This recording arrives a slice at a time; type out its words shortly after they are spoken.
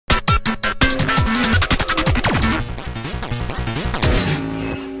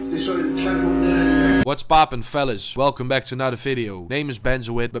What's poppin', fellas? Welcome back to another video. Name is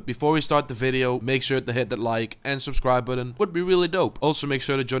Benzoid, but before we start the video, make sure to hit that like and subscribe button. Would be really dope. Also make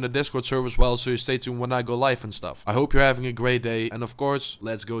sure to join the Discord server as well, so you stay tuned when I go live and stuff. I hope you're having a great day, and of course,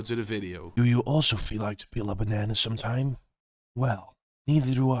 let's go to the video. Do you also feel like to peel a banana sometime? Well,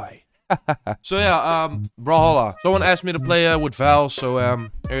 neither do I. So yeah, Brawlhalla. Someone asked me to play with Val, so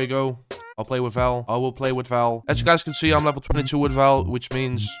here you go. I'll play with Val. I will play with Val. As you guys can see, I'm level 22 with Val, which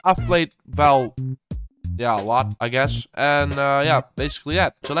means I've played Val, yeah, a lot, I guess. And yeah, basically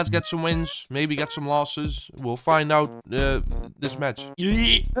that. So let's get some wins, maybe get some losses. We'll find out this match.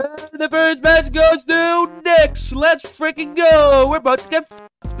 Yeah. The first match goes to Nix. Let's freaking go. We're about to get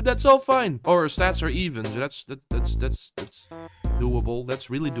f***ed, but that's all fine. Or her stats are even, so that's doable. That's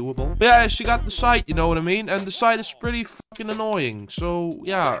really doable. But yeah, she got the site, you know what I mean? And the site is pretty fucking annoying. So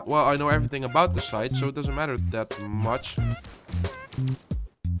yeah, well, I know everything about the site, so it doesn't matter that much.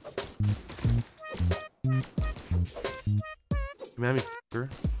 Come at me,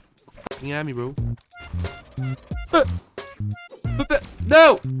 fucker. Fucking at me, bro.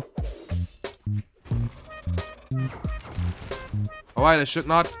 No! Alright, I should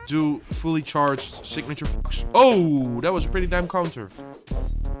not do fully charged signature fucks. Oh, that was a pretty damn counter.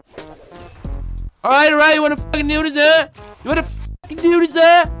 Alright, you wanna fucking do this, huh? You wanna fucking do this,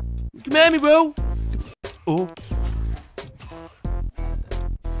 huh? Come at me, bro. Oh.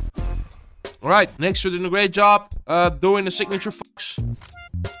 Alright, next you're doing a great job doing the signature fucks.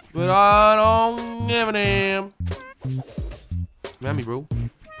 But I don't give a damn. Come at me, bro.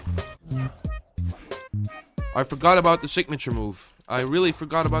 I forgot about the signature move. I really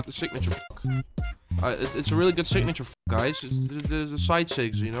forgot about the signature fuck. It's a really good signature fuck, guys. It's a side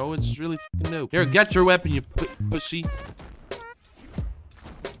sigs, you know? It's really fucking dope. Here, get your weapon, you pussy.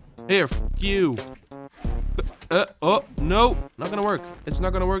 Here, fuck you. Oh, no. Not gonna work. It's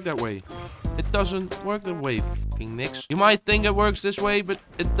not gonna work that way. It doesn't work that way, fucking Nix. You might think it works this way, but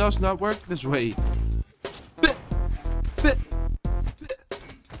it does not work this way.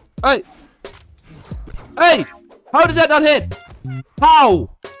 Hey! Hey! How did that not hit? How?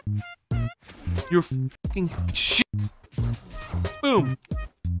 You're fucking shit. Boom.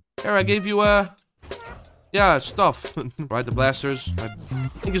 Here, I gave you, yeah, stuff. Right, the blasters. I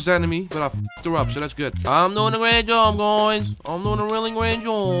think it's the enemy, but I f***ed her up, so that's good. I'm doing a great job, guys. I'm doing a really great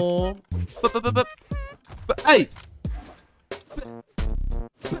job. But hey!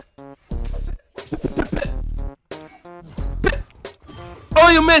 Oh,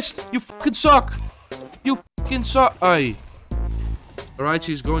 you missed! You fucking suck! You fucking suck! Aye. Alright,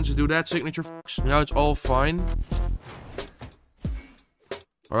 she's going to do that signature fucks. Now it's all fine.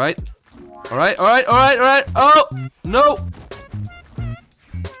 Alright. Alright. Oh! No!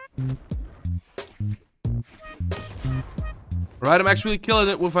 Alright, I'm actually killing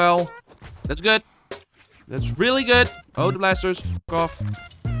it with Val. That's good. That's really good. Oh, the blasters. Fuck off.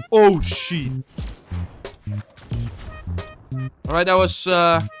 Oh, shit. Alright, that was,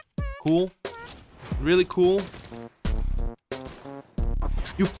 cool. Really cool.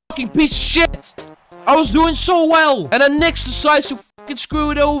 You fucking piece of shit! I was doing so well! And then Nix decides to fucking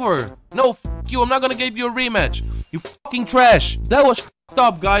screw it over. No, fuck you, I'm not gonna give you a rematch. You fucking trash. That was fucked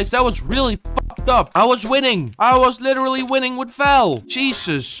up, guys. That was really fucked up. I was winning. I was literally winning with Val.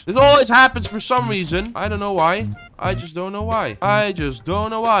 Jesus. This always happens for some reason. I don't know why. I just don't know why.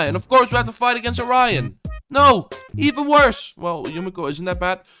 And of course we have to fight against Orion. No, even worse. Well, Yumiko isn't that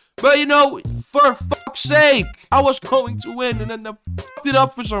bad. But you know, for fuck's sake, I was going to win and then I fucked it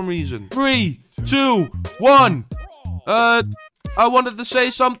up for some reason. 3, 2, 1. I wanted to say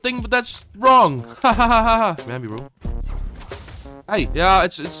something, but that's wrong. Ha ha ha ha ha. Man, bro. Hey, yeah,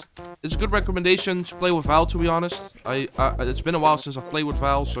 it's a good recommendation to play with Val, to be honest. It's been a while since I've played with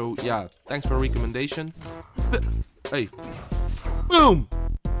Val, so yeah, thanks for the recommendation. Hey. Boom.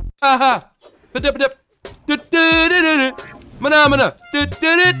 Haha. Manamana.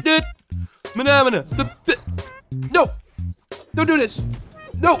 No. Don't do this.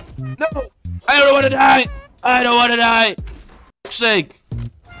 No. I don't want to die. For sake.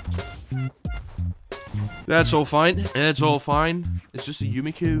 That's all fine. It's just a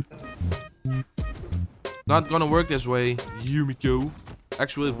Yumiko. Not gonna work this way, Yumiko.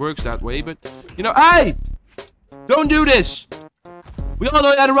 Actually, it works that way, but you know, hey! Don't do this. We all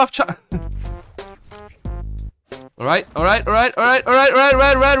know you had a rough time. Alright.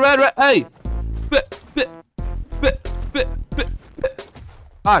 Hey!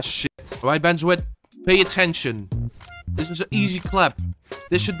 Ah, shit. Alright, Benzoid. Pay attention. This is an easy clap.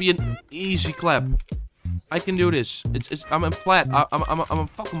 This should be an easy clap. I can do this. I'm a plat. I'm a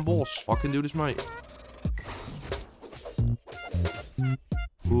fucking boss. I can do this, mate.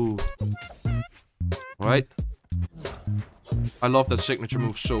 Ooh. Right? I love that signature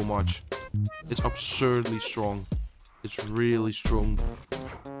move so much. It's absurdly strong. It's really strong.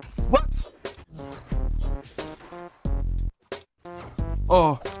 What?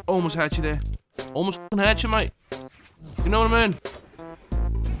 Oh, almost had you there. Almost fucking had you, mate. You know what I mean?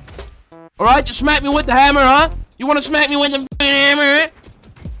 Alright, just smack me with the hammer, huh? You wanna smack me with the fucking hammer?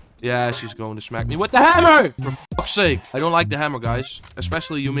 Yeah, she's going to smack me with the hammer! For fuck's sake. I don't like the hammer, guys.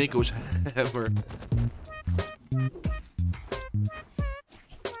 Especially Yumiko's hammer.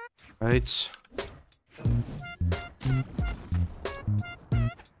 Right.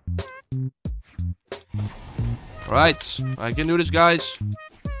 Right, I can do this, guys.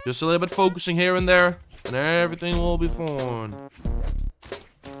 Just a little bit focusing here and there, and everything will be fine.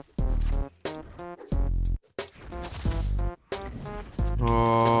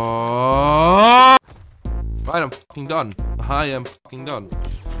 Oh. Right, I'm fucking done. I am fucking done.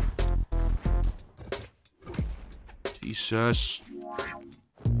 Jesus.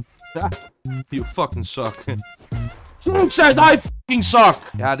 You fucking suck. Says I fucking suck.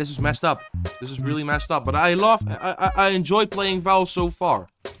 Yeah, this is messed up. This is really messed up. But I enjoy playing Val so far.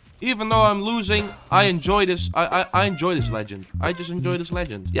 Even though I'm losing, I enjoy this. I enjoy this legend. I just enjoy this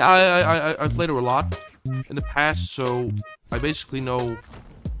legend. Yeah, I played her a lot in the past, so I basically know,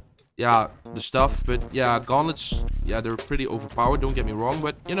 yeah, the stuff. But yeah, gauntlets, yeah, they're pretty overpowered. Don't get me wrong,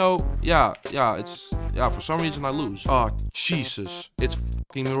 but you know, yeah, it's for some reason I lose. Oh Jesus, it's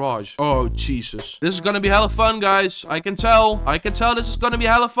fucking Mirage. Oh Jesus, this is gonna be hella fun, guys. I can tell. I can tell this is gonna be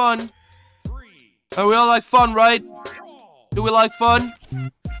hella fun. And we all like fun, right? Do we like fun?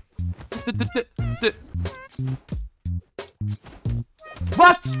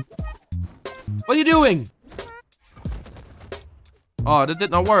 What? What are you doing? Oh, that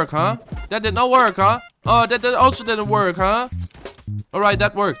did not work, huh? That did not work, huh? Oh, that also didn't work, huh? Alright,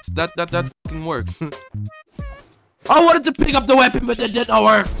 that worked. That fucking worked. I wanted to pick up the weapon, but that did not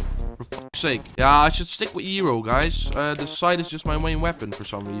work. For fuck's sake. Yeah, I should stick with Hero, guys. The sight is just my main weapon for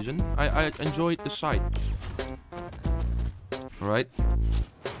some reason. I enjoyed the sight. Alright.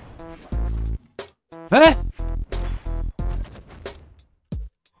 Huh?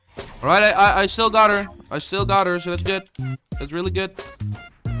 Alright, I still got her. I still got her, so that's good. That's really good.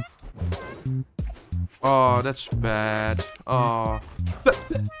 Oh, that's bad. Oh.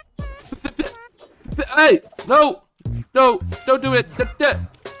 Hey! No! No! Don't do it!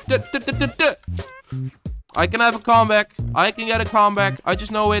 I can have a comeback. I can get a comeback. I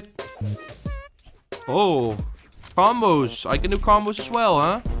just know it. Oh. Combos. I can do combos as well,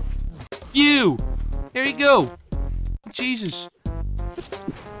 huh? You! Here you go. Jesus.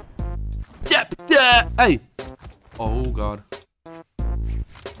 Hey! Oh, God.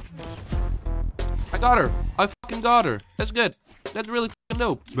 I got her. I fucking got her. That's good. That's really fucking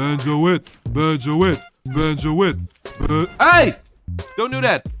dope. Benzo it. Benzo it. Benzo it. Hey! Don't do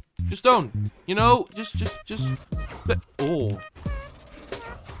that. Just don't. You know, just. Oh.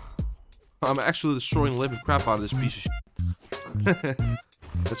 I'm actually destroying the living crap out of this piece of shit.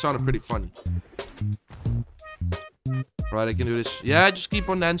 That sounded pretty funny. Right, I can do this. Yeah, just keep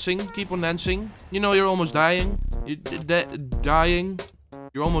on dancing. Keep on dancing. You know you're almost dying. You're dying.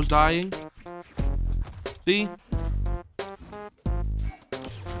 You're almost dying. See?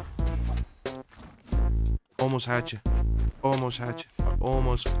 Almost had you. Almost had you.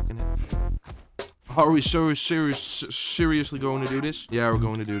 Almost fucking had you. Are we so seriously going to do this? Yeah, we're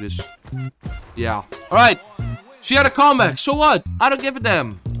going to do this. Yeah. Alright. She had a comeback. So what? I don't give a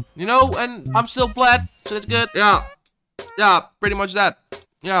damn. You know, and I'm still plat, so that's good. Yeah. Yeah, pretty much that.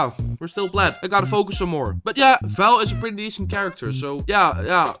 Yeah, we're still plat. I gotta focus some more. But yeah, Val is a pretty decent character, so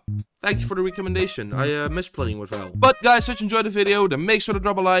yeah. Thank you for the recommendation. I miss playing with Val. But guys, if you enjoyed the video, then make sure to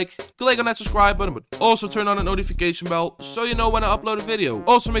drop a like, click on that subscribe button, but also turn on the notification bell so you know when I upload a video.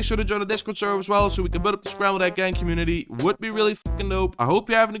 Also make sure to join the Discord server as well so we can build up the Scrambled Egg Gang community. Would be really fucking dope. I hope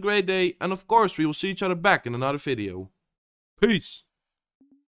you're having a great day, and of course we will see each other back in another video. Peace!